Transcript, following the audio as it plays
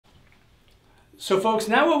So folks,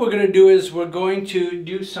 now what we're going to do is we're going to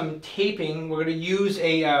do some taping. We're going to use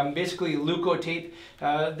a basically leuko tape.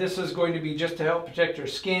 This is going to be just to help protect your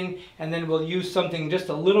skin, and then we'll use something just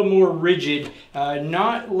a little more rigid,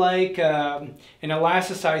 not like an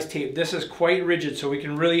elasticized tape. This is quite rigid, so we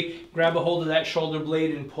can really grab a hold of that shoulder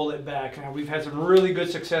blade and pull it back. Now, we've had some really good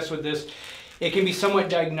success with this. It can be somewhat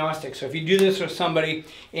diagnostic. So if you do this with somebody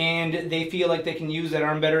and they feel like they can use that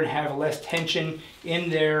arm better and have less tension in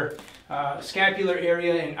their scapular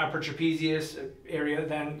area and upper trapezius area,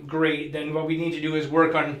 then great. Then what we need to do is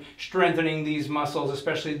work on strengthening these muscles,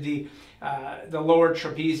 especially the lower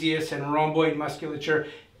trapezius and rhomboid musculature.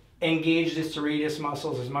 Engage the serratus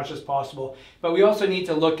muscles as much as possible. But we also need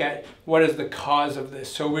to look at what is the cause of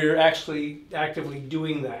this. So we're actually actively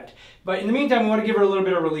doing that. But in the meantime, we want to give her a little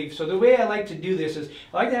bit of relief. So the way I like to do this is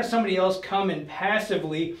I like to have somebody else come and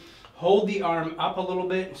passively hold the arm up a little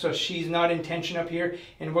bit so she's not in tension up here,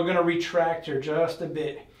 and we're going to retract her just a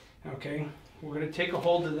bit. Okay, we're going to take a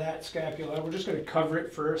hold of that scapula. We're just going to cover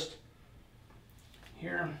it first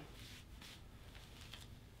here.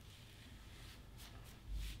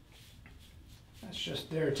 That's just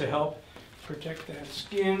there to help protect that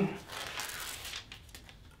skin.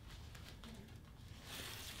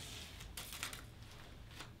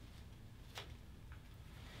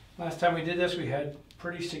 Last time we did this, we had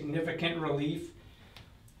pretty significant relief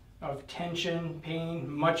of tension,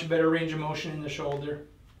 pain, much better range of motion in the shoulder.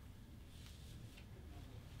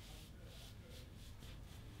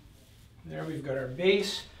 There we've got our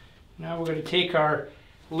base. Now we're going to take our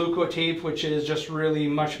leuko tape, which is just really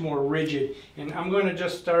much more rigid. And I'm going to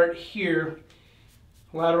just start here,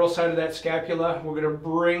 lateral side of that scapula. We're going to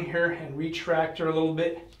bring her and retract her a little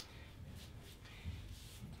bit.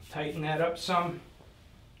 Tighten that up some.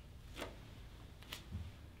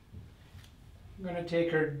 I'm going to take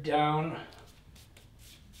her down.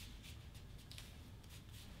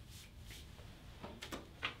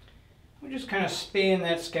 We just kind of span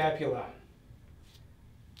that scapula.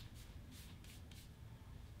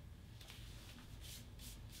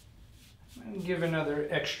 And give another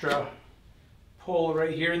extra pull right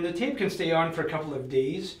here. And the tape can stay on for a couple of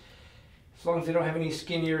days, as long as they don't have any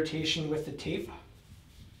skin irritation with the tape.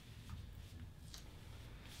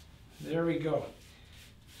 There we go.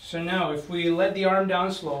 So now if we let the arm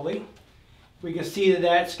down slowly, we can see that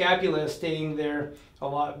that scapula is staying there a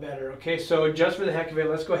lot better. Okay, so just for the heck of it,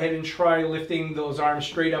 let's go ahead and try lifting those arms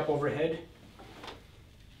straight up overhead.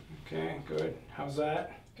 Okay, good. How's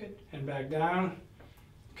that? Good. And back down.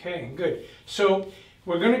 Okay, good. So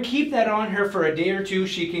we're going to keep that on her for a day or two.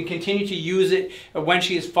 She can continue to use it when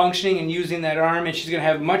she is functioning and using that arm, and she's going to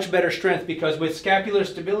have much better strength, because with scapular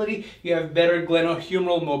stability, you have better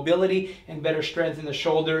glenohumeral mobility and better strength in the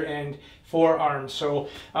shoulder and forearms. So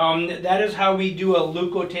that is how we do a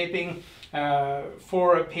leuko taping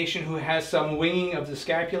for a patient who has some winging of the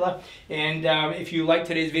scapula. And if you like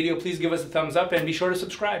today's video, please give us a thumbs up and be sure to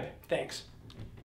subscribe. Thanks.